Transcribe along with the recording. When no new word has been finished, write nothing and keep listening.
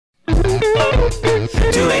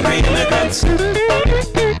Two angry immigrants. Two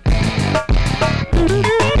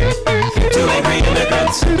angry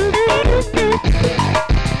immigrants.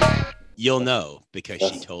 You'll know because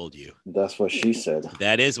she told you. That's what she said.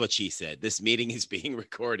 That is what she said. This meeting is being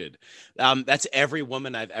recorded. That's every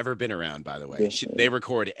woman I've ever been around, by the way. They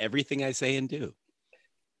record everything I say and do.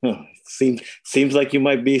 Seems like you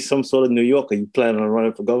might be some sort of New Yorker. You planning on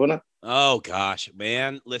running for governor? Oh, gosh,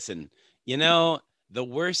 man. Listen, you know, the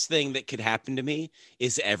worst thing that could happen to me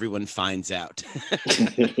is everyone finds out.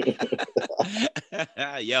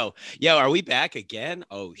 Yo, are we back again?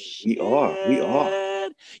 Oh, shit. We are.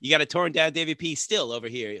 You got a torn down Davey P still over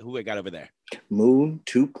here. Who I got over there? Moon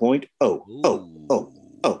 2.0.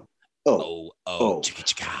 Chicka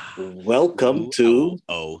chicka. Welcome to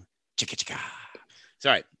chicka chicka.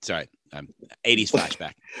 Sorry. 80s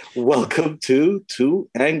flashback. Welcome to Two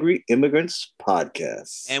Angry Immigrants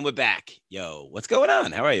podcast. And we're back. Yo, what's going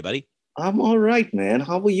on? How are you, buddy? I'm all right, man.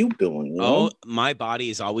 How are you doing? My body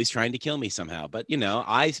is always trying to kill me somehow, but you know,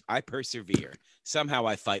 I persevere. Somehow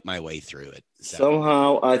I fight my way through it. So.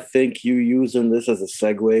 Somehow I think you using this as a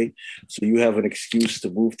segue, so you have an excuse to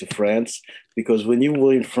move to France, because when you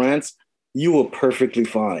were in France, you were perfectly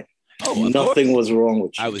fine. Oh, nothing was wrong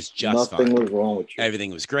with you. I was just fine. Nothing was wrong with you.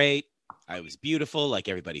 Everything was great. I was beautiful, like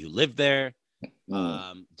everybody who lived there.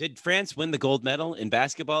 Did France win the gold medal in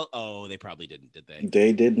basketball? Oh, they probably didn't, did they?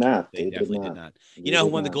 They did not. They definitely did not. You know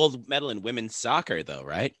who won the gold medal in women's soccer, though,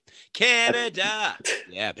 right? Canada.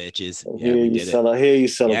 Yeah, bitches. Yeah, we did it. I hear you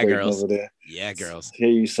celebrating girls. over there. Yeah, girls. Hear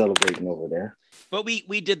you celebrating over there. But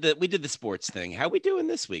we did the sports thing. How we doing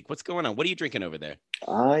this week? What's going on? What are you drinking over there?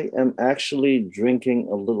 I am actually drinking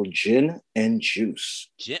a little gin and juice.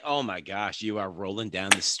 Oh my gosh, you are rolling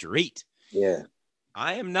down the street. Yeah.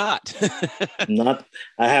 I am not. I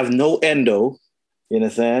have no endo. You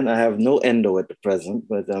understand? I have no endo at the present,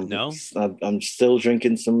 but I'm still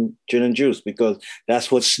drinking some gin and juice because that's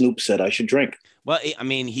what Snoop said I should drink. Well, I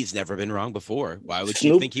mean, he's never been wrong before. Why would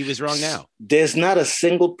you think he was wrong now? There's not a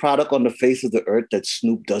single product on the face of the earth that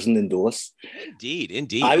Snoop doesn't endorse.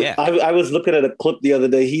 Indeed. I was looking at a clip the other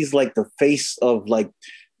day. He's like the face of like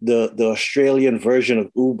the Australian version of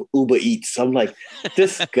Uber Eats. I'm like,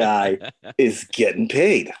 this guy is getting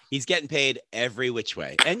paid. He's getting paid every which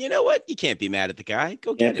way. And you know what? You can't be mad at the guy.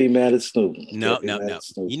 Can't be mad at Snoop. No.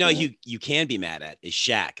 You know, you can be mad at is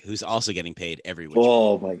Shaq, who's also getting paid every which way.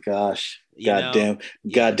 Oh my gosh.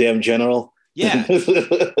 Goddamn general. Yeah.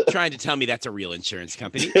 Trying to tell me that's a real insurance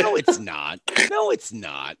company. No, it's not.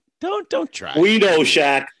 Don't try. We know,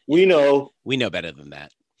 Shaq. We know better than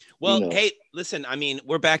that. Well, hey, listen, I mean,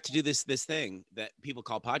 we're back to do this thing that people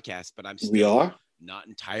call podcasts, but I'm still not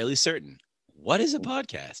entirely certain. What is a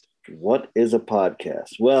podcast? What is a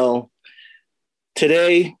podcast? Well,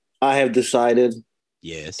 today I have decided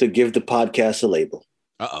to give the podcast a label.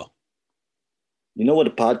 Uh-oh. You know what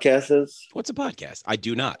a podcast is? What's a podcast? I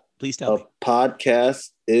do not. Please tell me. A podcast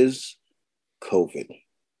is COVID.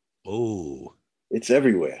 Oh. It's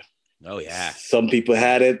everywhere. Oh, yeah. Some people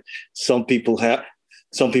had it. Some people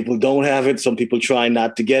don't have it. Some people try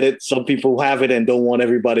not to get it. Some people have it and don't want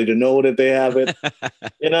everybody to know that they have it.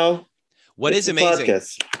 You know? What is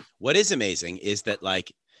amazing is that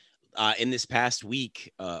like in this past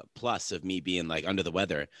week plus of me being like under the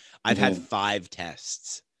weather, I've had 5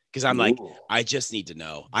 tests because I'm like, I just need to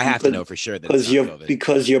know. I have to know for sure that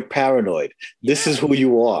because you're paranoid. This is who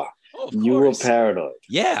you are. Oh, you were paranoid.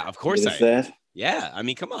 Yeah, of course I am. Yeah, I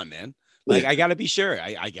mean, come on, man. Like, I got to be sure.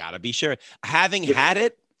 I got to be sure. Having had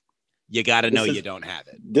it, you got to know you don't have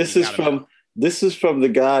it. This is from the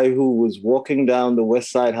guy who was walking down the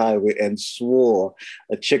West Side Highway and swore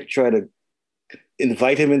a chick tried to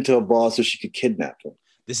invite him into a bar so she could kidnap him.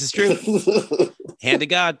 This is true. Hand to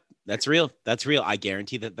God. That's real. I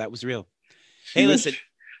guarantee that was real. Hey, listen,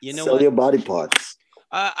 you know what? Sell your body parts.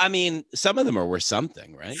 I mean, some of them are worth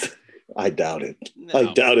something, right? I doubt it. No.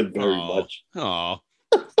 I doubt it very much. Oh.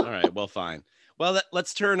 All right. Well, fine. Well,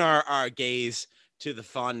 let's turn our gaze to the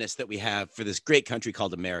fondness that we have for this great country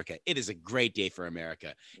called America. It is a great day for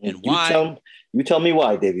America. And why? You tell me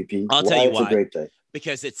why, Davey P. I'll tell you why. It's a great day.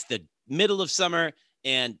 Because it's the middle of summer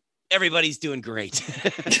and everybody's doing great.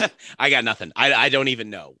 I got nothing. I don't even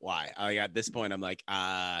know why. At this point, I'm like,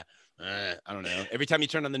 I don't know. Every time you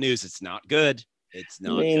turn on the news, it's not good. It's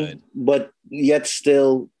not good. But yet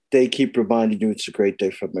still, they keep reminding you it's a great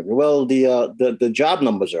day for America. Well, the job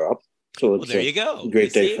numbers are up, so it's there you go.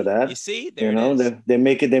 Great day for that. You see, they're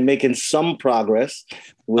making some progress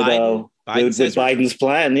with with Biden's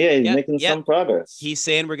plan. Yeah, he's making some progress. He's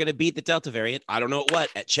saying we're going to beat the Delta variant. I don't know what,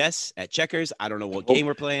 at chess, at checkers. I don't know what game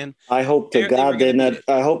we're playing. I hope to God they're not.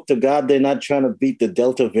 I hope to God they're not trying to beat the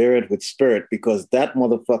Delta variant with spirit, because that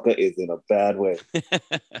motherfucker is in a bad way.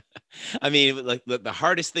 I mean, like the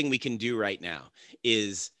hardest thing we can do right now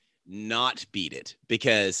is not beat it,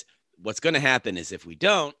 because what's going to happen is if we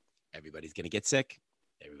don't, everybody's going to get sick.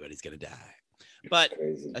 Everybody's going to die. But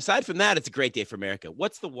aside from that, it's a great day for America.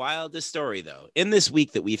 What's the wildest story, though, in this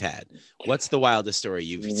week that we've had? What's the wildest story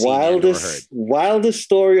you've seen or heard? Wildest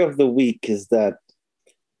story of the week is that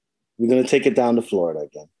we're going to take it down to Florida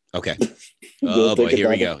again. Okay. Oh, boy. Here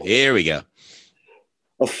we go. Here we go.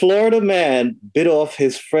 A Florida man bit off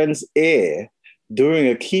his friend's ear during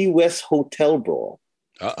a Key West hotel brawl.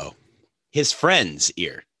 Uh-oh. His friend's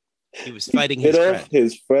ear. He was fighting his friend. Bit off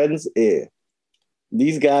his friend's ear.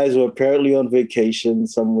 These guys were apparently on vacation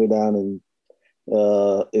somewhere down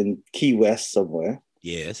in Key West somewhere.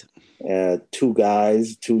 Yes. 2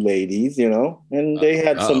 guys, 2 ladies, and they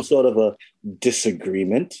had some sort of a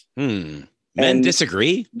disagreement. Men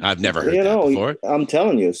disagree? I've never heard that before. I'm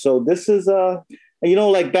telling you. So this is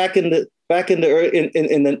like back in the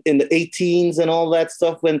 18s and all that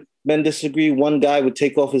stuff, when men disagree, one guy would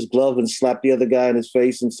take off his glove and slap the other guy in his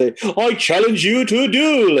face and say, "I challenge you to a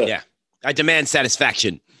duel." Yeah. I demand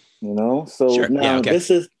satisfaction. So sure. Now okay.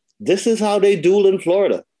 This is how they duel in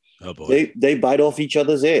Florida. Oh boy. They bite off each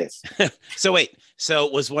other's ears. So wait,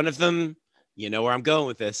 was one of them, you know where I'm going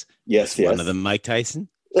with this? Yes. One of them Mike Tyson?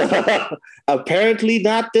 Apparently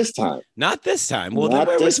not this time. Not this time. Well, then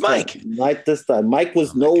where was Mike? Not this time. Mike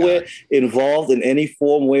was nowhere involved in any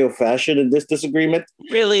form, way, or fashion in this disagreement.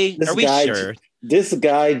 Really? Are we sure? This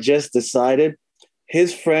guy just decided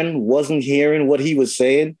his friend wasn't hearing what he was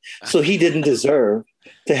saying, so he didn't deserve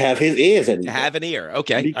to have his ears anymore. To have an ear,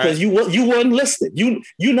 okay. Because you weren't listening.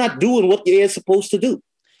 You're not doing what your ear's supposed to do.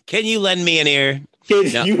 Can you lend me an ear?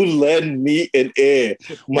 Can you lend me an ear,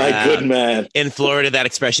 my good man? In Florida, that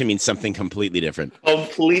expression means something completely different.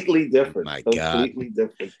 Completely different. My God. Completely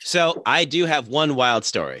different. So I do have one wild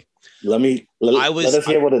story. Let us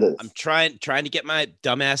hear what it is. I'm trying to get my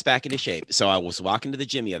dumbass back into shape. So I was walking to the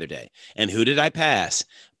gym the other day, and who did I pass?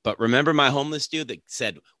 But remember my homeless dude that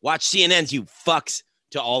said, "Watch CNNs, you fucks,"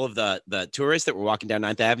 to all of the tourists that were walking down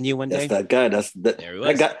 9th Avenue one day? That's that guy. There he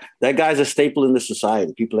was. That guy's a staple in the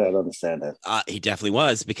society. People don't understand that. He definitely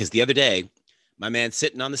was, because the other day, my man's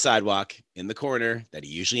sitting on the sidewalk in the corner that he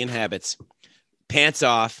usually inhabits, pants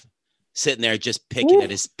off, sitting there just picking at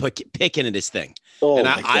his thing. Oh, and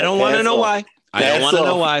I don't want to know why. I don't want to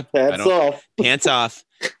know why. Pants off,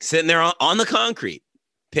 sitting there on the concrete,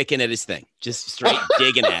 picking at his thing, just straight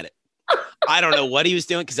digging at it. I don't know what he was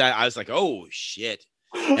doing, because I was like, oh, shit.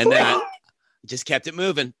 And then I just kept it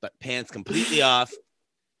moving, but pants completely off,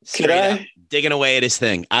 straight up, digging away at his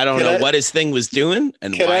thing. I don't know what his thing was doing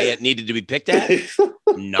and why it needed to be picked at.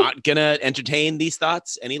 I'm not going to entertain these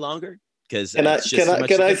thoughts any longer. Can I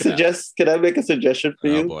make a suggestion for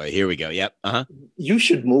you? Oh boy, here we go. Yep. You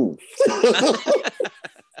should move.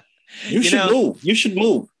 You should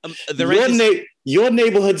move. Your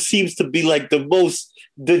neighborhood seems to be like the most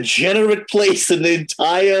degenerate place in the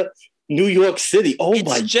entire New York City. Oh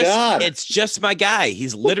my God. It's just my guy.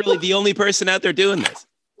 He's literally the only person out there doing this.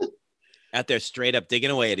 Out there straight up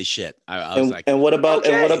digging away at his shit. I was like, what about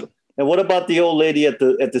the old lady at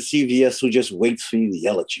the CVS who just waits for you to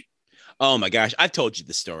yell at you? Oh my gosh, I've told you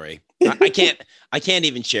the story. I can't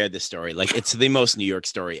even share this story. Like, it's the most New York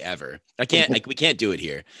story ever. We can't do it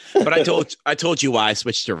here. But I told you why I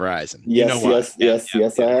switched to Verizon. Yes,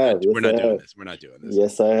 I have. We're not doing this.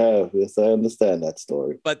 Yes, I have. Yes, I understand that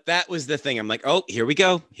story. But that was the thing. I'm like, oh, here we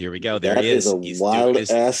go. There he is. He's a wild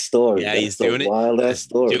ass story. Yeah, he's doing it. Wild ass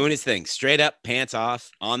story. Doing his thing. Straight up, pants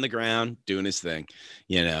off, on the ground, doing his thing.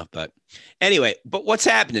 But anyway, what's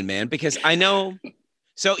happening, man? Because I know.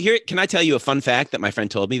 So here, can I tell you a fun fact that my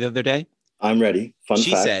friend told me the other day? I'm ready.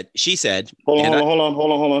 She said. Hold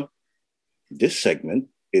on. This segment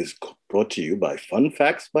is brought to you by Fun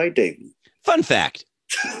Facts by Davey. Fun fact.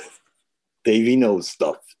 Davey knows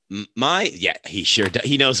stuff. He sure does.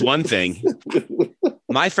 He knows one thing.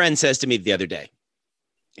 My friend says to me the other day,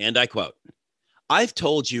 and I quote, "I've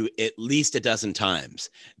told you at least a dozen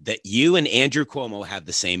times that you and Andrew Cuomo have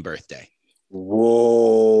the same birthday."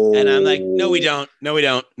 Whoa. And I'm like, no, we don't.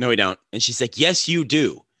 And she's like, yes, you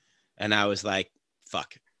do. And I was like,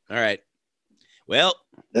 fuck. All right. Well,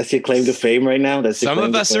 that's your claim to fame right now. Some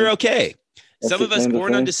of us are okay. Some of us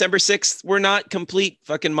born on December 6th, we're not complete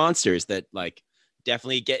fucking monsters that like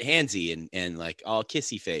definitely get handsy and like all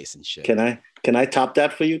kissy face and shit. Can I top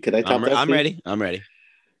that for you? Can I top that? I'm ready.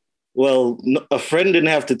 Well, a friend didn't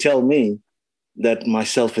have to tell me that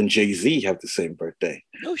myself and Jay-Z have the same birthday.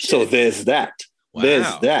 Oh, shit. So there's that. Wow.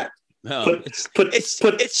 There's that. No,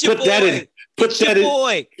 it's your boy.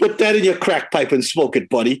 Put that in your crack pipe and smoke it,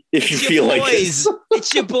 buddy. If you feel like it.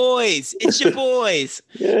 It's your boys. It's your boys.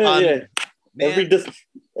 Yeah.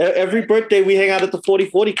 Every birthday we hang out at the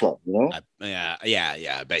 40/40 Club, you know? Yeah.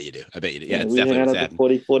 I bet you do. Yeah, it's we definitely hang out at the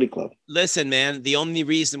 40/40 Club. Listen, man, the only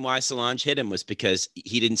reason why Solange hit him was because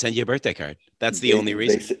he didn't send you a birthday card. That's the only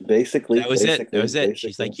reason. Basically. That was it.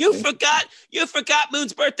 She's like, you forgot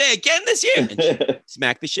Moon's birthday again this year. And she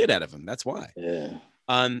smacked the shit out of him. That's why. Yeah.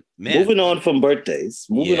 Man. Moving on from birthdays,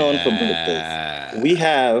 we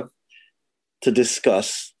have to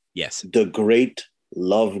discuss the great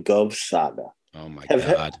Love Gov saga. Oh my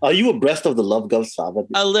God! Are you abreast of the Love Gov saga?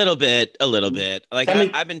 A little bit. Like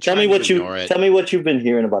I've been trying to ignore it. Tell me what you've been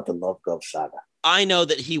hearing about the Love Gov saga. I know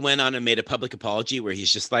that he went on and made a public apology where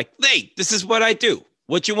he's just like, "Hey, this is what I do.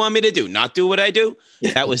 What you want me to do? Not do what I do?"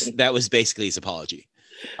 That was basically his apology.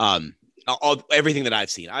 Everything that I've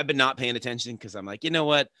seen, I've been not paying attention because I'm like, you know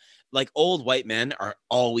what? Like old white men are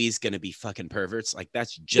always going to be fucking perverts. Like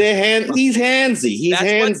that's just he's handsy.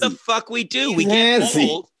 What the fuck we do. We get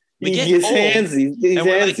old. He's handsy. He's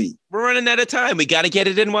handsy. We're running out of time. We got to get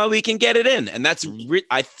it in while we can get it in. And that's,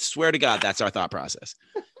 I swear to God, that's our thought process.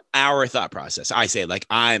 Our thought process. I say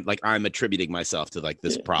I'm attributing myself to like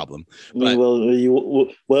this problem. But, you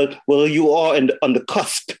are on the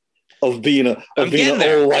cusp of being an old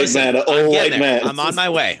white man. I'm on my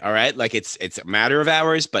way. All right. Like it's a matter of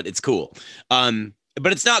hours, but it's cool.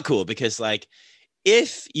 But it's not cool because like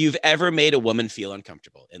if you've ever made a woman feel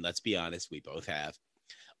uncomfortable, and let's be honest, we both have.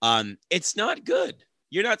 It's not good.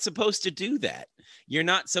 You're not supposed to do that. You're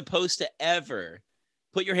not supposed to ever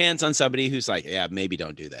put your hands on somebody who's like, yeah, maybe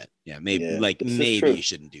don't do that. Yeah, maybe you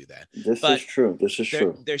shouldn't do that. This is true.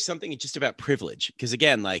 There's something just about privilege. Because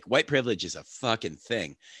again, like white privilege is a fucking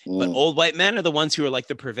thing. But old white men are the ones who are like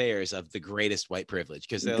the purveyors of the greatest white privilege.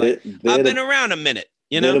 Because they're I've been around a minute.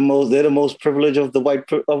 You know, they're the most privileged of the white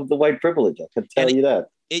privilege. I can tell you that.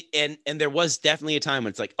 And there was definitely a time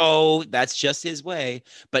when it's like, oh, that's just his way.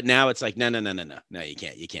 But now it's like, no, you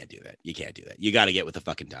can't do that. You can't do that. You got to get with the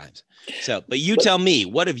fucking times. So, but tell me,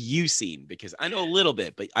 what have you seen? Because I know a little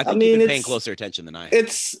bit, but I think you've been paying closer attention than I have.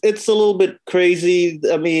 It's a little bit crazy.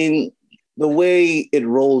 I mean, the way it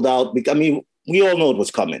rolled out. I mean, we all know it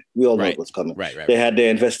was coming. Right. They had their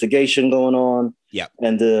investigation going on. Yeah.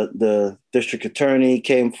 And the district attorney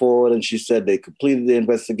came forward and she said they completed the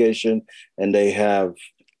investigation and they have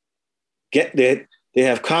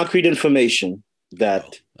concrete information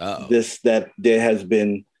that there has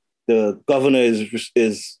been, the governor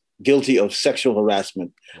is guilty of sexual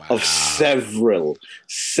harassment of several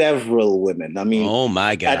women. I mean, oh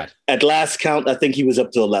my God. At last count, I think he was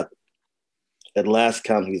up to 11. At last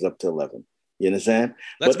count, he's up to 11. You understand?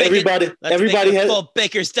 Everybody has full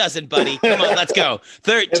baker's dozen, buddy. Come on, let's go.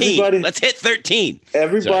 13. Let's hit 13.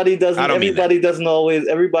 Everybody doesn't always.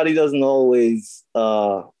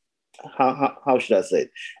 How should I say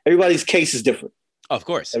it? Everybody's case is different. Of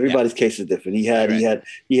course, everybody's case is different. He had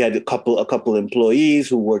a couple employees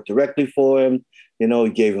who worked directly for him. You know,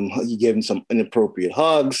 he gave him some inappropriate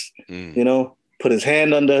hugs. You know, put his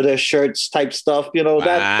hand under their shirts, type stuff. You know,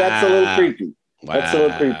 that's a little creepy. Wow. That's a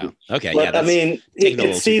little creepy. Okay, but I mean,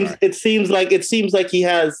 it seems like he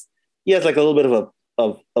has like a little bit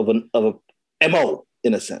of a MO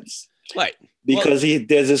in a sense, right? Because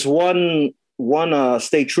there's this one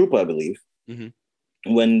state trooper, I believe,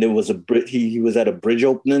 when there was he was at a bridge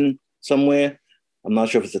opening somewhere. I'm not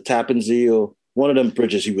sure if it's a Tappan Zee or one of them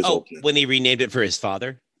bridges he was opening. When he renamed it for his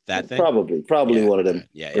father, that thing? Probably one of them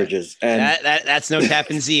bridges. And that's no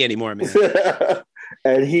Tappan Zee anymore, man.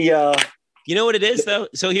 And he you know what it is though?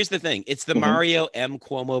 So here's the thing. It's the Mario M.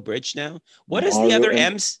 Cuomo Bridge now. What does the other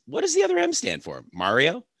M stand for?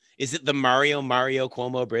 Mario? Is it the Mario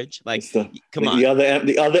Cuomo Bridge? Like, come on. The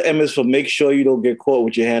other M is for make sure you don't get caught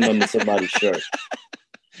with your hand under somebody's shirt.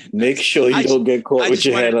 Make sure you don't get caught with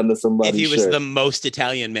your hand under somebody's shirt. If he was the most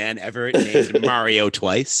Italian man ever named Mario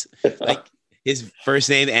twice, like his first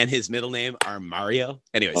name and his middle name are Mario.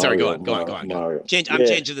 Anyway, sorry, go on. I'm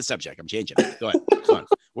changing the subject. I'm changing it. Go ahead.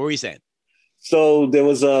 What were you saying? So there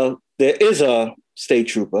is a state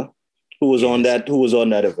trooper who was on that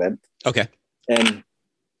event. Okay. And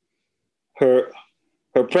her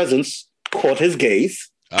presence caught his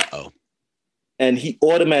gaze. Uh-oh. And he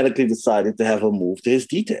automatically decided to have her move to his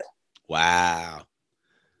detail. Wow.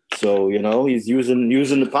 So, you know, he's using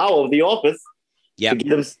the power of the office to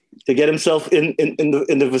get himself in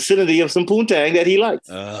the vicinity of some poontang that he likes.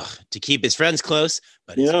 To keep his friends close,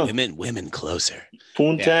 but his women closer.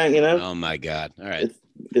 Poontang, you know. Oh my God! All right,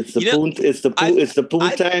 it's the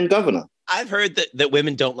Poontang governor. I've heard that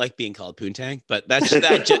women don't like being called poontang, but that's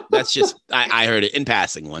just I heard it in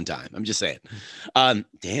passing one time. I'm just saying.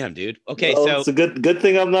 Damn, dude. Okay, well, so it's a good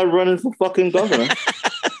thing I'm not running for fucking governor.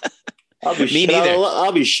 I'll be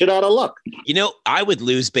shit out of luck. You know, I would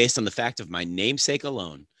lose based on the fact of my namesake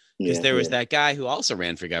alone. Because there was that guy who also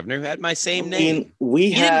ran for governor who had my same name.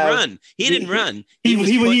 He didn't run. He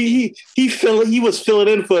was filling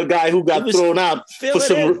in for a guy who got thrown out for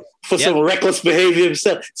some reckless behavior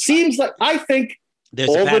himself. Seems like I think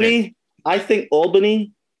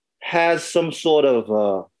Albany has some sort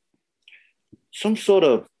of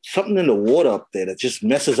something in the water up there that just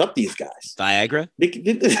messes up these guys. Viagra?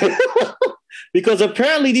 Because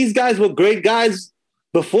apparently these guys were great guys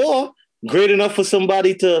before, great enough for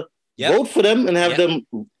somebody to vote for them and have them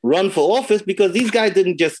run for office, because these guys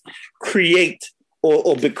didn't just create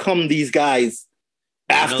or become these guys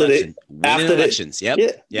after the elections.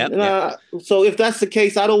 So if that's the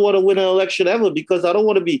case, I don't want to win an election ever, because I don't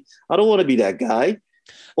want to be that guy.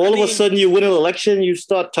 Of a sudden you win an election, you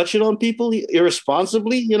start touching on people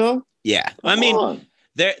irresponsibly, you know? Yeah. Come on.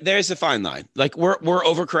 There's a fine line. Like we're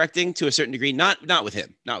overcorrecting to a certain degree, not with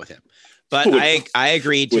him. But I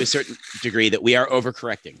agree to a certain degree that we are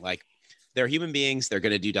overcorrecting. Like they're human beings, they're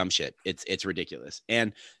going to do dumb shit. It's ridiculous.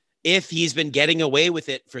 And if he's been getting away with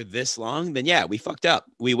it for this long, then yeah, we fucked up.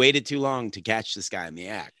 We waited too long to catch this guy in the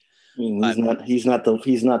act. I mean, he's not the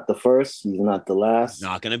first, he's not the last.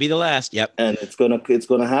 Not going to be the last. Yep. And it's going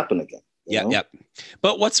to happen again. Yep.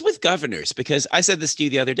 But what's with governors? Because I said this to you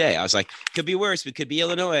the other day. I was like, could be worse. We could be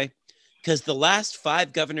Illinois. Because the last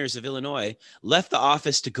 5 governors of Illinois left the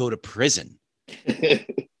office to go to prison.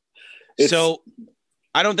 So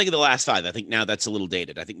I don't think of the last 5. I think now that's a little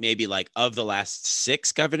dated. I think maybe like of the last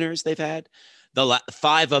 6 governors they've had,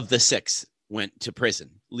 5 of the 6 went to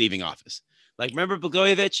prison, leaving office. Like, remember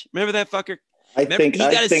Blagojevich? Remember that fucker? He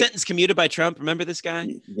got his sentence commuted by Trump. Remember this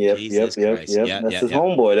guy? Yep. That's his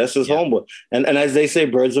homeboy. That's his homeboy. And as they say,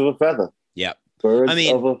 birds of a feather. Yep. Birds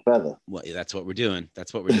of a feather. Well, that's what we're doing.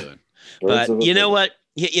 But you know what?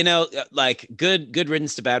 You know, like good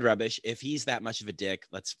riddance to bad rubbish. If he's that much of a dick,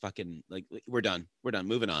 let's fucking we're done.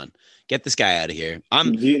 Moving on. Get this guy out of here.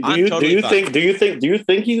 Do you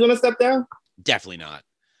think he's gonna step down? Definitely not.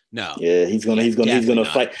 No. Yeah, he's gonna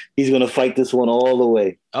fight. He's gonna fight this one all the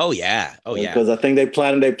way. Oh yeah. Because I think they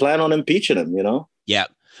plan on impeaching him. You know. Yeah.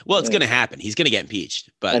 Well, it's gonna happen. He's gonna get impeached.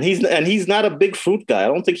 But and he's not a big fruit guy. I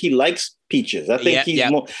don't think he likes peaches. I think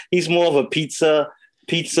he's more of a pizza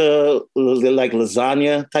like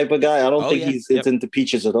lasagna type of guy. I don't think he's into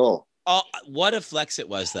peaches at all. Oh, what a flex it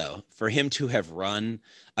was, though, for him to have run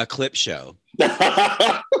a clip show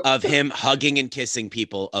of him hugging and kissing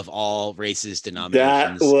people of all races,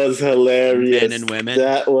 denominations. That was hilarious. Men and women.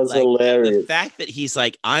 That was hilarious. The fact that he's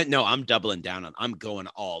like, I'm doubling down on, I'm going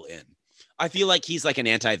all in. I feel like he's like an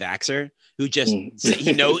anti-vaxxer who just,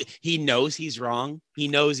 he knows he's wrong. He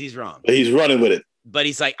knows he's wrong. But he's running with it. But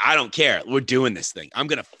he's like, I don't care. We're doing this thing. I'm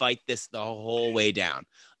going to fight this the whole way down.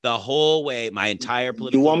 The whole way, my entire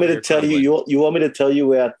political. You want me to tell you? You want me to tell you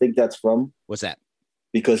where I think that's from? What's that?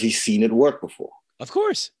 Because he's seen it work before. Of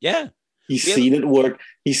course, yeah. He's seen it work.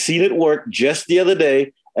 He's seen it work just the other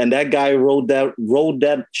day, and that guy rode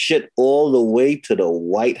that shit all the way to the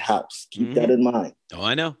White House. Keep that in mind. Oh,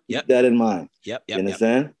 I know. Yep. Keep that in mind. Yep. You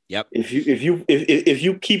understand? Yep. If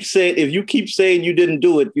you keep saying you didn't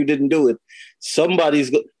do it, somebody's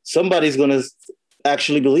going to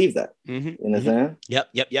actually believe that. You understand?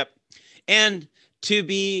 Yep. And to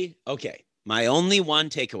be okay, my only one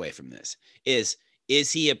takeaway from this is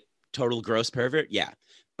he a total gross pervert? Yeah.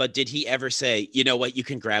 But did he ever say, you know what, you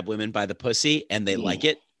can grab women by the pussy and they like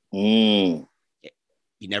it? He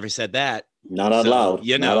never said that. Not out loud.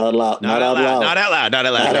 You know, not out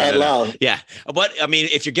loud. Yeah. But I mean,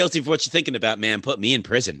 if you're guilty for what you're thinking about, man, put me in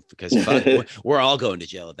prison, because we're all going to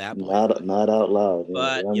jail at that point. Not out loud.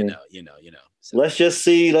 But you know. So. Let's just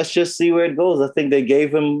see where it goes. I think they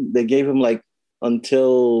gave him like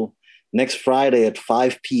until next Friday at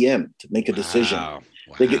 5 p.m. to make a decision. Wow.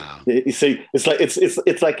 You see,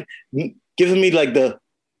 it's like giving me like the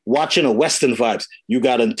watching a Western vibes. You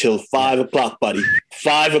got until 5 o'clock, buddy.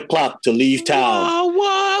 5 o'clock to leave town.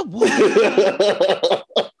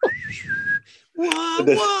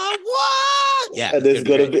 Yeah, and there's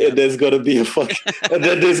gonna be a fuck, and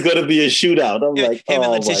then there's gonna be a shootout. I'm like, him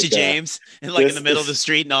and Letitia James, and like in the middle of the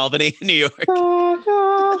street in Albany, New York.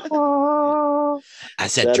 I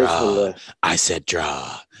said draw.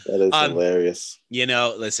 That is hilarious. You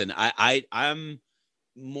know, listen, I'm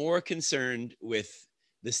more concerned with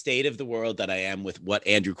the state of the world that I am with what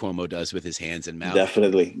Andrew Cuomo does with his hands and mouth.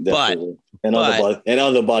 Definitely. And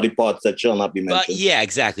other body parts that shall not be mentioned. But yeah,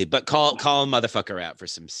 exactly. But call a motherfucker out for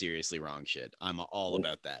some seriously wrong shit. I'm all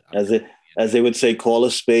about that. As they would say, call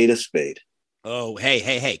a spade a spade. Oh,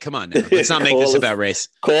 hey, come on now. Let's not make this about race.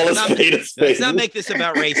 Call a spade a spade. Let's not make this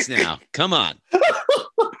about race now. Come on.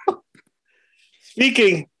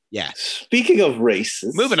 Speaking of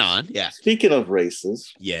races. Moving on. Yeah. Speaking of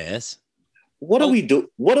races. Yes. What are we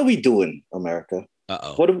doing, America?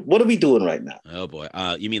 Uh-oh. What are we doing right now? Oh boy.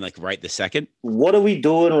 You mean like right this second? What are we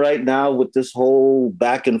doing right now with this whole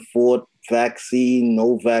back and forth, vaccine,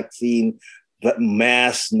 no vaccine,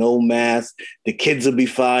 mask, no mask? The kids will be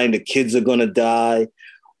fine. The kids are gonna die.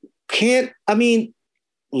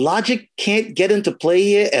 Logic can't get into play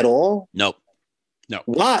here at all? No.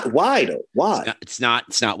 Why though? Why? It's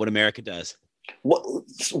not what America does.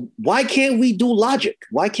 Why can't we do logic?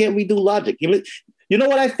 Why can't we do logic? You know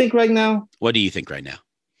what I think right now? What do you think right now?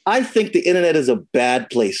 I think the internet is a bad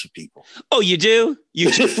place for people. Oh, you do? You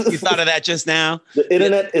thought of that just now? The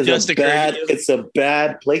internet is it's a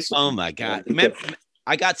bad place for people. My God. Man,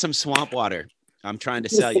 I got some swamp water. I'm trying to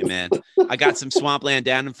sell you, man. I got some swampland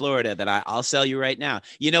down in Florida that I'll sell you right now.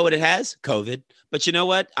 You know what it has? COVID. But you know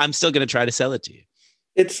what? I'm still going to try to sell it to you.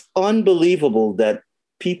 It's unbelievable that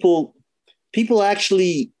people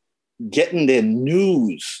actually getting their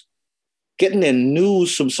news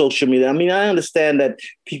from social media. I mean, I understand that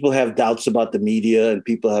people have doubts about the media and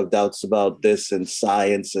people have doubts about this and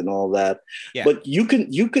science and all that. Yeah. But you can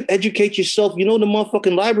educate yourself. You know, the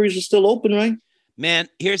motherfucking libraries are still open, right? Man,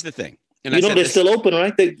 here's the thing. And they're still open,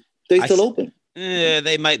 right? They still open.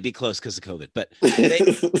 They might be closed because of COVID, but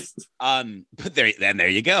there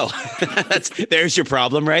you go. There's your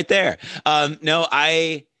problem right there. No,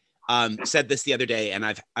 I said this the other day, and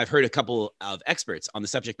I've heard a couple of experts on the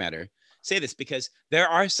subject matter say this, because there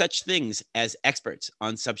are such things as experts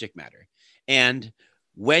on subject matter. And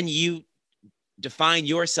when you define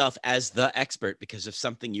yourself as the expert because of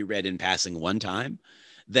something you read in passing one time,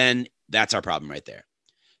 then that's our problem right there.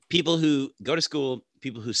 People who go to school,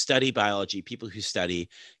 people who study biology, people who study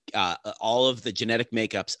all of the genetic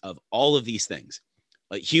makeups of all of these things,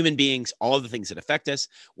 like human beings, all of the things that affect us,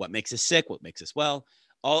 what makes us sick, what makes us well,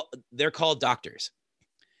 they're called doctors.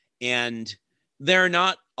 And they're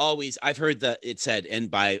not always, I've heard it said,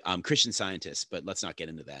 and by Christian scientists, but let's not get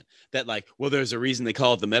into that like, well, there's a reason they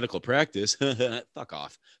call it the medical practice. Fuck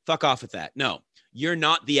off with that. No, you're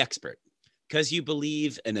not the expert. Because you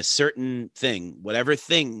believe in a certain thing, whatever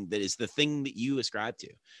thing that is the thing that you ascribe to.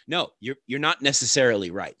 No, you're not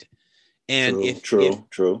necessarily right. And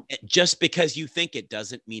true. Just because you think it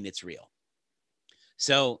doesn't mean it's real.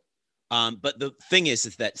 So, but the thing is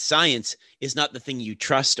that science is not the thing you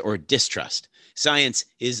trust or distrust. Science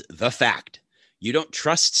is the fact. You don't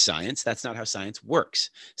trust science. That's not how science works.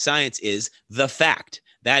 Science is the fact.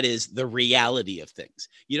 That is the reality of things.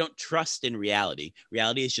 You don't trust in reality.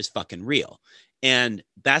 Reality is just fucking real. And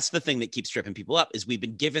that's the thing that keeps tripping people up, is we've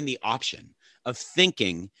been given the option of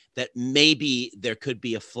thinking that maybe there could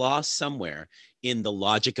be a flaw somewhere in the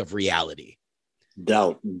logic of reality.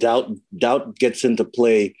 Doubt gets into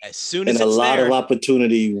play as soon as in a lot of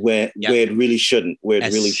opportunity where it really shouldn't, Exactly.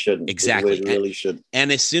 Where it really shouldn't.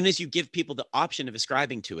 And as soon as you give people the option of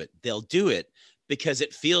ascribing to it, they'll do it because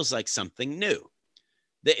it feels like something new.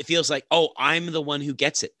 It feels like, oh, I'm the one who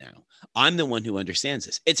gets it now. I'm the one who understands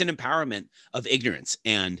this. It's an empowerment of ignorance.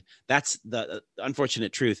 And that's the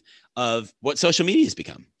unfortunate truth of what social media has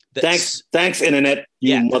become. Thanks, internet,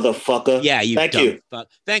 you motherfucker. Yeah, Thank you.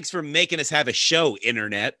 Thanks for making us have a show,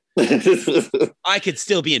 internet. I could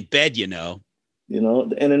still be in bed, You know,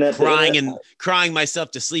 the internet. crying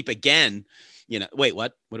myself to sleep again. Wait,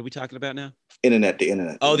 what? What are we talking about now? The internet.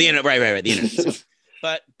 Oh, the internet. Right. The internet.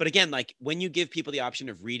 But again, like when you give people the option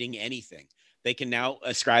of reading anything, they can now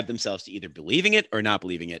ascribe themselves to either believing it or not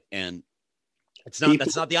believing it. And that's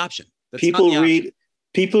not the option.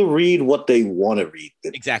 People read what they want to read.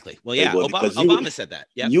 Exactly. Well, yeah, Obama said that.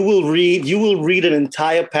 Yeah. You will read an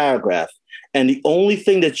entire paragraph, and the only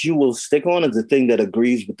thing that you will stick on is the thing that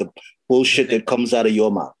agrees with the bullshit that comes out of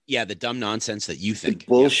your mouth. Yeah, the dumb nonsense that you think. The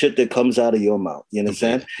bullshit that comes out of your mouth. You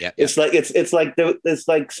understand? Yeah. It's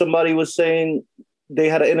like somebody was saying. They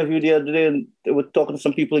had an interview the other day, and they were talking to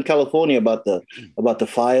some people in California about the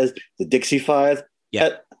fires, the Dixie fires.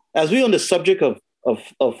 Yeah. As we on the subject of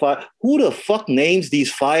fire, who the fuck names these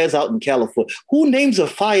fires out in California? Who names a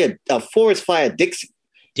forest fire Dixie?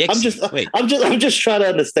 Wait. I'm just trying to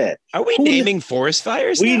understand. Are we naming forest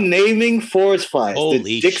fires? We naming forest fires.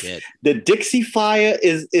 Holy shit! The Dixie Fire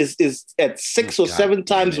is at 6 or 7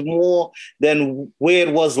 times more than where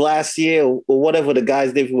it was last year, or whatever the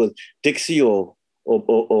guy's name was, Dixie or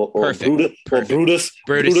Brutus.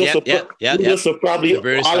 Brutus, or probably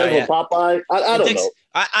Olive or Popeye. I don't know.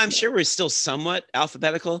 I'm sure we're still somewhat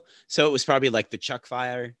alphabetical. So it was probably like the Chuck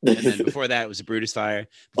Fire. And then before that, it was the Brutus Fire.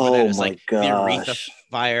 Before that, it was like the Aretha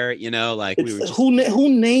Fire, like we were just... Who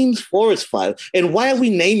names forest fires? And why are we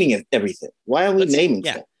naming it everything? Why are we naming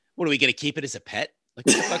it? What, are we going to keep it as a pet? Like,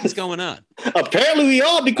 what the fuck is going on? Apparently we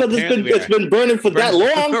are, because it's been burning for that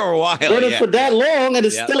long. For a while. Burning for that long, and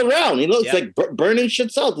it's still around. It's like burning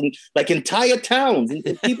shits out, and like entire towns.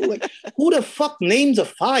 And people like, who the fuck names a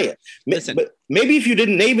fire? Listen, but maybe if you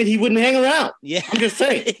didn't name it, he wouldn't hang around. Yeah. I'm just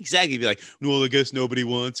saying. Exactly. You'd be like, well, I guess nobody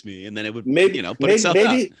wants me. And then it would, put itself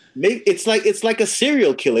out. Maybe it's like a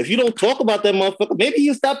serial killer. If you don't talk about that motherfucker, maybe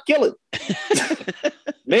you stop killing.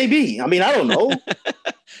 Maybe. I mean, I don't know.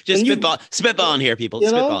 Just spitballing here, people.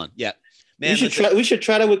 Spitballing. Yeah. Man, we should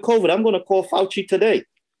try that with COVID. I'm going to call Fauci today.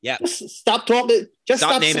 Yeah. Just stop talking. Just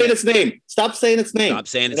stop saying its name. Stop saying its name. Stop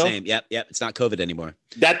saying its name. Yep. It's not COVID anymore.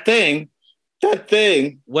 That thing.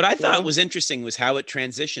 What I thought was interesting was how it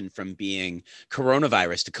transitioned from being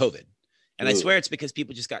coronavirus to COVID. And I swear it's because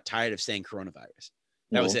people just got tired of saying coronavirus.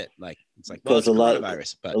 That was it. Like, it's like, well, it's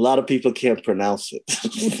coronavirus, but a lot of people can't pronounce it.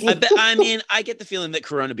 I get the feeling that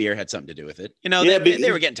Corona beer had something to do with it.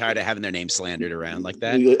 They were getting tired of having their name slandered around like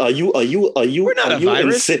that. We're not a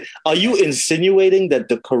virus. Are you insinuating that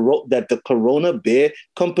the Corona beer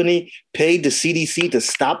company paid the CDC to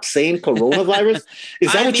stop saying coronavirus?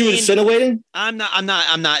 Is that what you're insinuating? I'm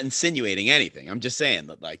not insinuating anything. I'm just saying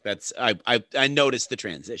that, like, that's I noticed the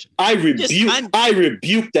transition. I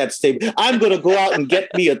rebuke that statement. I'm gonna go out and get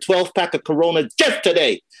me a 12-pack of Corona just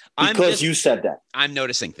today because you said that. I'm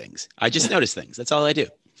noticing things. I just notice things. That's all I do.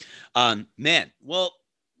 Man, well,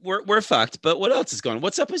 we're fucked. But what else is going on?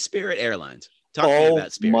 What's up with Spirit Airlines? Talk to me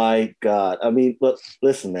about Spirit. Oh my God! I mean,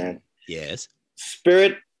 listen, man. Yes.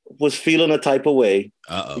 Spirit was feeling a type of way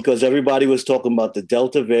because everybody was talking about the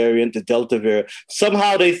Delta variant.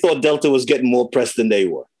 Somehow they thought Delta was getting more press than they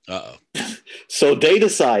were. So they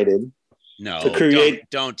decided. No, to create.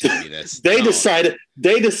 Don't tell me this. They decided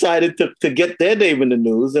to get their name in the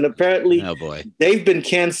news, and apparently, they've been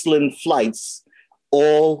canceling flights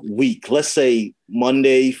all week. Let's say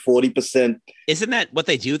Monday 40%. Isn't that what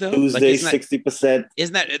they do though? Tuesday 60%.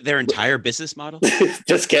 Isn't that their entire business model?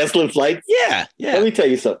 Just canceling flights. Yeah. Let me tell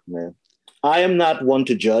you something, man. I am not one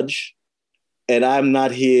to judge, and I'm not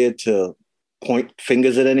here to point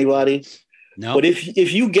fingers at anybody. No. But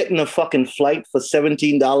if you get in a fucking flight for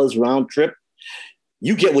 $17 round trip,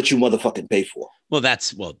 you get what you motherfucking pay for.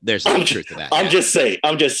 There's no truth to that. I'm just saying.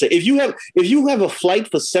 If you have a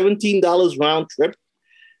flight for $17 round trip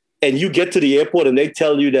and you get to the airport and they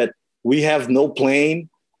tell you that we have no plane,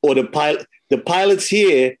 or the pilot's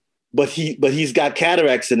here, but he's got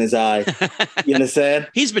cataracts in his eye. You understand?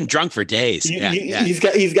 He's been drunk for days.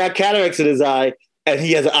 He's got cataracts in his eye, and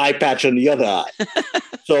he has an eye patch on the other eye.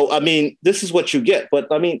 So, I mean, this is what you get. But,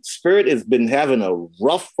 I mean, Spirit has been having a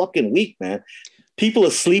rough fucking week, man. People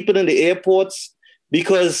are sleeping in the airports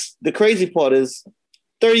because the crazy part is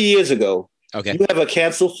 30 years ago, you have a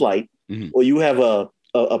canceled flight, or you have a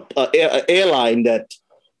airline that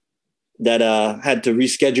had to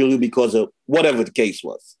reschedule you because of whatever the case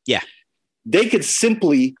was. Yeah. They could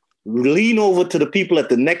simply lean over to the people at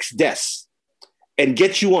the next desk and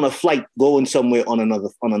get you on a flight going somewhere on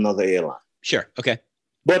another airline. Sure. Okay.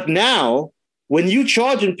 But now, when you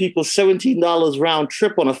charging people $17 round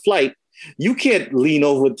trip on a flight, you can't lean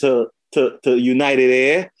over to United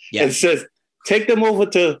Air and says, take them over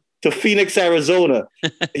to Phoenix, Arizona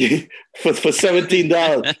for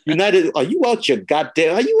 $17. United, are you out your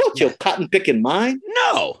cotton picking mind?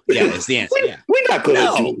 No. Yeah, is the answer. We're not going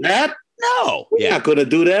to do that. No, we're not going to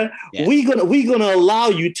do that. Yeah. We're gonna allow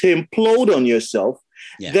you to implode on yourself.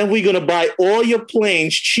 Yeah. Then we're gonna buy all your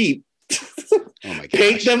planes cheap. Oh my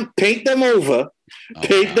gosh. paint them over,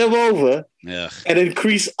 and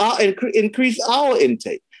increase our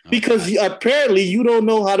intake. Because apparently you don't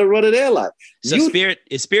know how to run an airline. So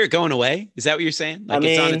is Spirit going away? Is that what you're saying? Like,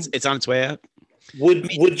 it's on its way out.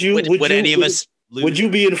 Would any of us? Would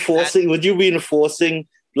you be enforcing? Would you be enforcing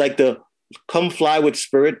like the "Come Fly with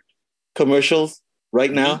Spirit" commercials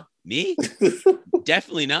right now? Me?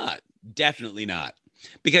 Definitely not. Definitely not.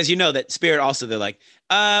 Because you know that Spirit also, they're like,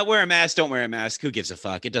 wear a mask, don't wear a mask. Who gives a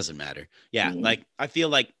fuck? It doesn't matter. Yeah. Like, I feel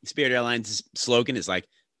like Spirit Airlines' slogan is like,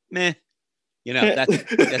 meh. You know,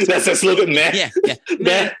 that's a slogan, man. Yeah.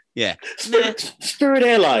 Man. Yeah. Spirit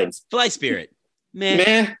Airlines. Fly Spirit.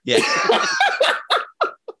 Man. Yeah.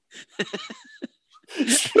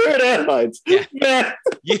 Spirit Airlines. Yeah. Man.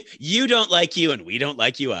 You don't like you, and we don't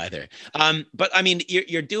like you either. But I mean,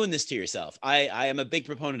 you're doing this to yourself. I am a big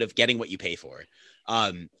proponent of getting what you pay for.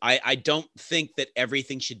 I don't think that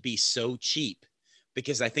everything should be so cheap,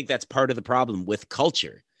 because I think that's part of the problem with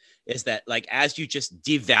culture, is that like, as you just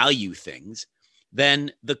devalue things,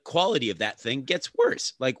 then the quality of that thing gets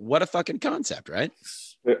worse. Like, what a fucking concept, right?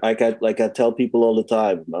 I tell people all the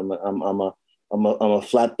time, I'm a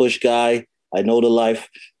Flatbush guy. I know the life.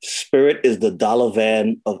 Spirit is the dollar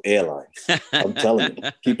van of airlines. I'm telling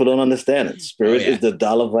you, people don't understand it. Spirit is the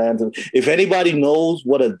dollar van. If anybody knows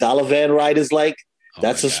what a dollar van ride is like,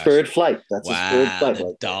 that's a Spirit flight. That's a Spirit flight.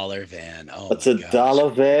 The dollar van. Oh, it's a dollar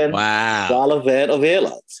van. Wow. Dollar van of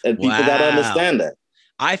airlines, and people got to understand that.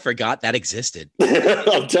 I forgot that existed.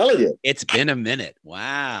 I'm telling you, it's been a minute.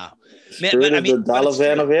 Wow. Spirit is the dollar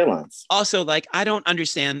van of airlines. Also, like, I don't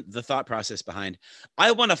understand the thought process behind,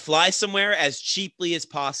 I want to fly somewhere as cheaply as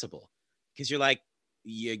possible, because you're like,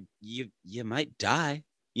 you might die,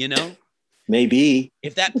 you know? Maybe.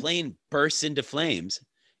 If that plane bursts into flames,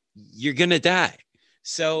 you're gonna die.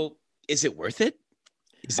 So is it worth it?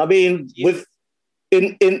 I mean,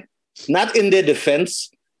 not in their defense,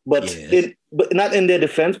 but not in their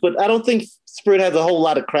defense, but I don't think Spirit has a whole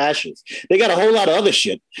lot of crashes. They got a whole lot of other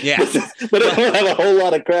shit. Yeah. But they don't have a whole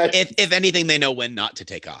lot of crashes. If anything, they know when not to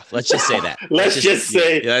take off. Let's just say that. let's just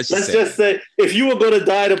say if you were going to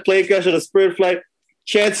die in a plane crash on a Spirit flight,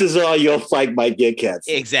 chances are your flight might get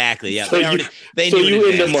canceled. Exactly. Yeah. So you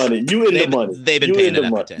in the money. You in the money. They've been paying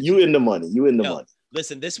enough attention. You in the money. You in the money.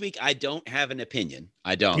 Listen, this week I don't have an opinion.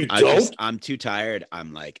 I don't. You don't? I'm too tired.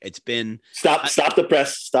 I'm like, it's been. Stop the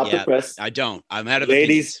press. Stop the press. I don't. I'm out of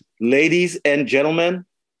opinions. Ladies and gentlemen,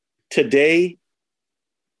 today,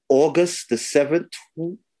 August the 7th,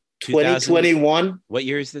 2021. What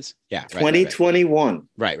year is this? Yeah. 2021.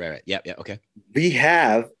 Right. Yeah. Okay. We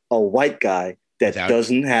have a white guy that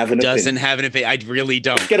doesn't have an opinion. Doesn't have an opinion. I really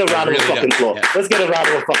don't. Let's get a round of fucking applause. Yeah. Let's get a round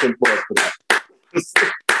of fucking applause for that.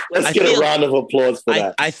 Let's get a round of applause for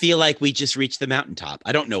that. I feel like we just reached the mountaintop.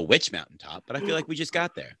 I don't know which mountaintop, but I feel like we just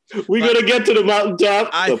got there. We're going to get to the mountaintop.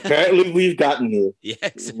 Apparently, we've gotten here. Yeah,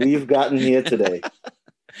 exactly. We've gotten here today.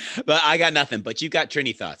 But I got nothing. But you got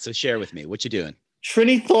Trini thoughts. So share with me. What you doing?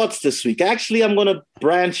 Trini thoughts this week. Actually, I'm going to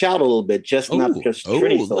branch out a little bit. Not just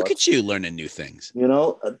Trini thoughts. Look at you learning new things. You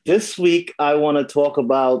know, this week I want to talk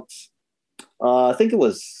about, I think it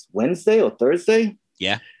was Wednesday or Thursday.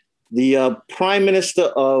 Yeah. The Prime Minister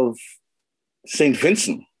of St.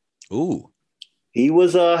 Vincent. Ooh. He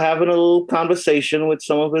was having a little conversation with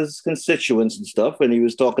some of his constituents and stuff, and he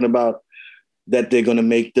was talking about that they're going to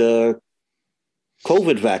make the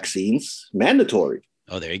COVID vaccines mandatory.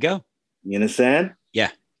 Oh, there you go. You understand?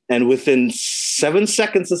 Yeah. And within 7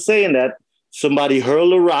 seconds of saying that, somebody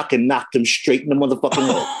hurled a rock and knocked him straight in the motherfucking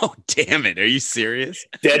head. Oh, damn it. Are you serious?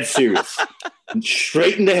 Dead serious.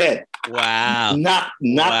 Straight in the head. Wow.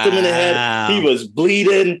 Knocked him in the head. He was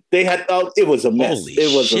bleeding. It was a mess. Holy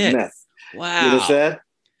it was shit. a mess. Wow. You understand?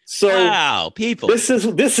 So people. This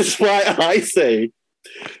is why I say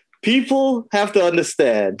people have to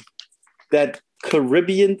understand that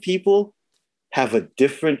Caribbean people have a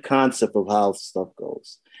different concept of how stuff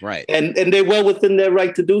goes. Right. And they're well within their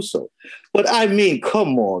right to do so. But I mean,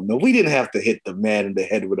 come on, man. We didn't have to hit the man in the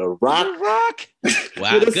head with a rock.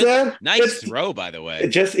 Wow. Good, nice throw, by the way.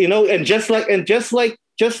 Just, you know, and just like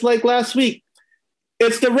last week,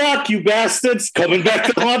 it's the Rock, you bastards, coming back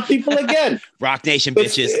to haunt people again. Rock Nation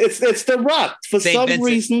bitches. It's the Rock. For St. some Vincent,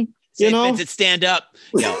 reason, St. Vincent, stand up.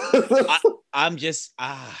 I'm just,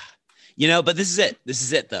 you know, but this is it. This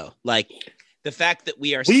is it, though. Like, the fact that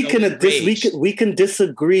we can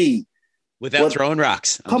disagree without throwing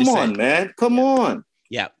rocks. Come on, man. Come on.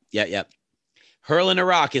 Yeah. Hurling a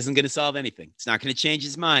rock isn't going to solve anything. It's not going to change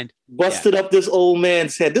his mind. Busted up this old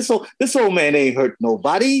man's head. This old man ain't hurt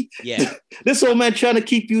nobody. Yeah. This old man trying to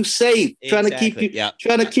keep you safe. Exactly.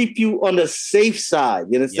 Trying to keep you on the safe side.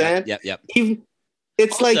 You understand? Yep.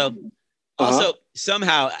 It's also,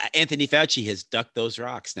 somehow Anthony Fauci has ducked those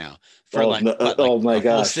rocks now for my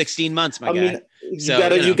God, 16 months, my guy.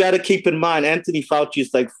 You gotta keep in mind, Anthony Fauci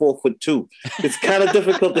is like 4'2". It's kind of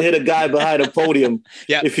difficult to hit a guy behind a podium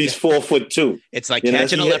if he's 4'2". It's like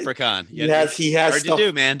catching a leprechaun. He has hard stuff to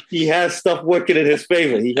do, man. He has stuff working in his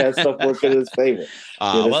favor.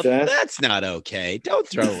 Well, that's not okay. Don't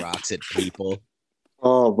throw rocks at people.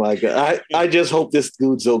 Oh my God. I just hope this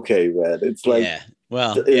dude's okay, man. It's like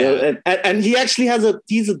Well, and he actually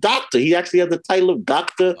he's a doctor. He actually has the title of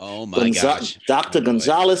Doctor. Oh my gosh, Dr.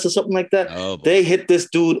 Gonzalez or something like that. Oh, boy. They hit this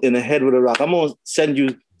dude in the head with a rock. I'm gonna send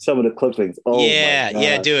you some of the clippings. Oh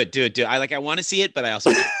yeah, do it. I want to see it, but I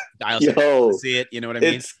also want to see it. You know what I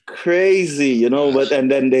mean? It's crazy, you know. But and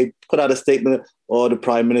then they put out a statement. Oh, the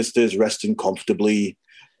prime minister is resting comfortably.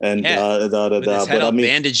 And With his head all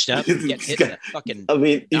bandaged up, get hit the fucking. I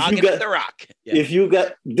mean, if you got the rock, if you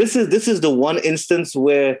got this is the one instance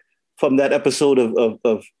where from that episode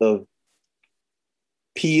of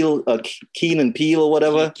Peel, Keen and Peele or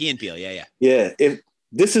whatever. Key and Peele, yeah. If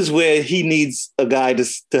this is where he needs a guy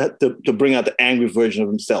to bring out the angry version of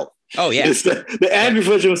himself. Oh yeah, the angry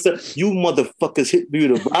version was you motherfuckers hit me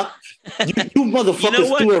with a rock. You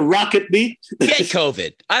motherfuckers threw a rock at me. Get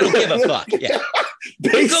COVID. I don't give a fuck. Yeah,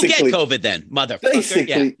 basically, go get COVID then, motherfucker.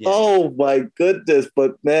 Basically, oh my goodness,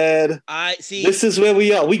 but man, I see. This is where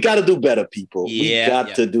we are. We got to do better, people. We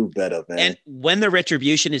got to do better, man. And when the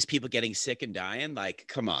retribution is people getting sick and dying, like,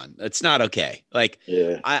 come on, it's not okay. Like,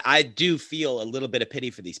 I do feel a little bit of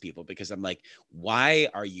pity for these people because I'm like, why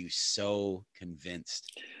are you so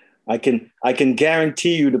convinced? I can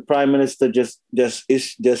guarantee you the prime minister just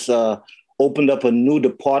opened up a new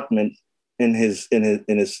department in his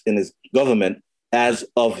government as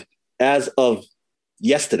of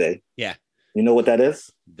yesterday. Yeah. You know what that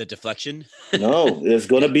is? The deflection? No, there's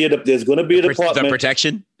going to be a department. The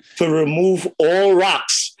protection? To remove all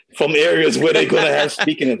rocks from areas where they're going to have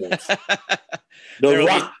speaking events.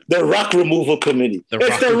 The rock removal committee. The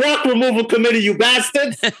rock removal committee, you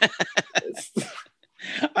bastards.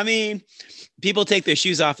 I mean, people take their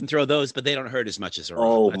shoes off and throw those, but they don't hurt as much as a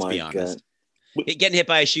rock. Let's be honest. God. Getting hit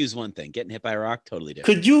by a shoe is one thing. Getting hit by a rock, totally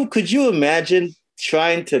different. Could you imagine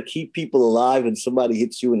trying to keep people alive and somebody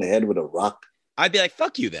hits you in the head with a rock? I'd be like,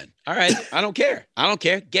 fuck you then. All right. I don't care.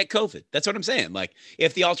 Get COVID. That's what I'm saying. Like,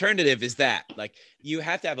 if the alternative is that, like, you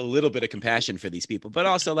have to have a little bit of compassion for these people, but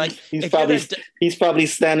also like, he's probably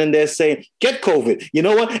standing there saying, get COVID. You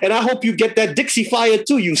know what? And I hope you get that Dixie fire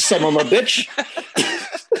too, you son of a bitch.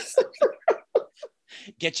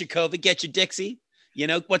 Get your COVID, get your Dixie. You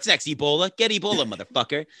know, what's next? Ebola? Get Ebola,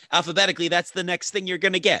 motherfucker. Alphabetically, that's the next thing you're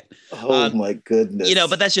going to get. Oh my goodness. You know,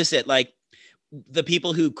 but that's just it. Like, the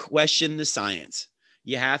people who question the science,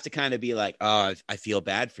 you have to kind of be like, oh, I feel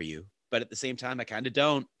bad for you. But at the same time, I kind of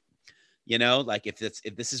don't. You know, like if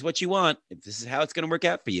this is what you want, if this is how it's going to work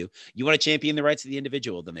out for you, you want to champion the rights of the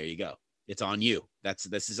individual, then there you go. It's on you.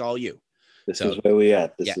 This is all you. This is where we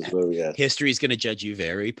at. This is where we at. History is going to judge you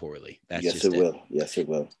very poorly. That's yes, it will. Yes, it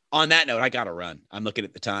will. On that note, I got to run. I'm looking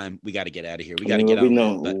at the time. We got to get out of here. We got to get out. We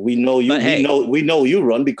know you. We know you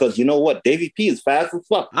run because you know what? Davey P is fast as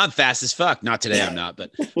fuck. I'm fast as fuck. Not today. I'm not.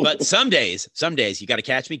 But some days you got to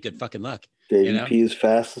catch me. Good fucking luck. Davey P is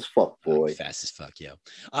fast as fuck, boy. Fast as fuck, yo.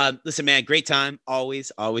 Listen, man, great time.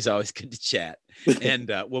 Always good to chat.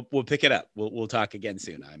 And we'll pick it up. We'll talk again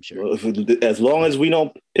soon, I'm sure. Well, as long as we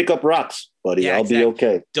don't pick up rocks, buddy, I'll be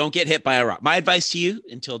okay. Don't get hit by a rock. My advice to you,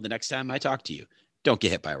 until the next time I talk to you, don't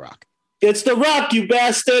get hit by a rock. It's the rock, you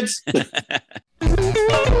bastards. 2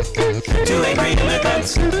 angry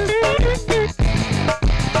immigrants. 2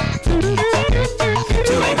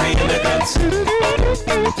 angry immigrants.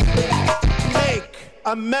 Make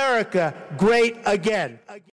America great again.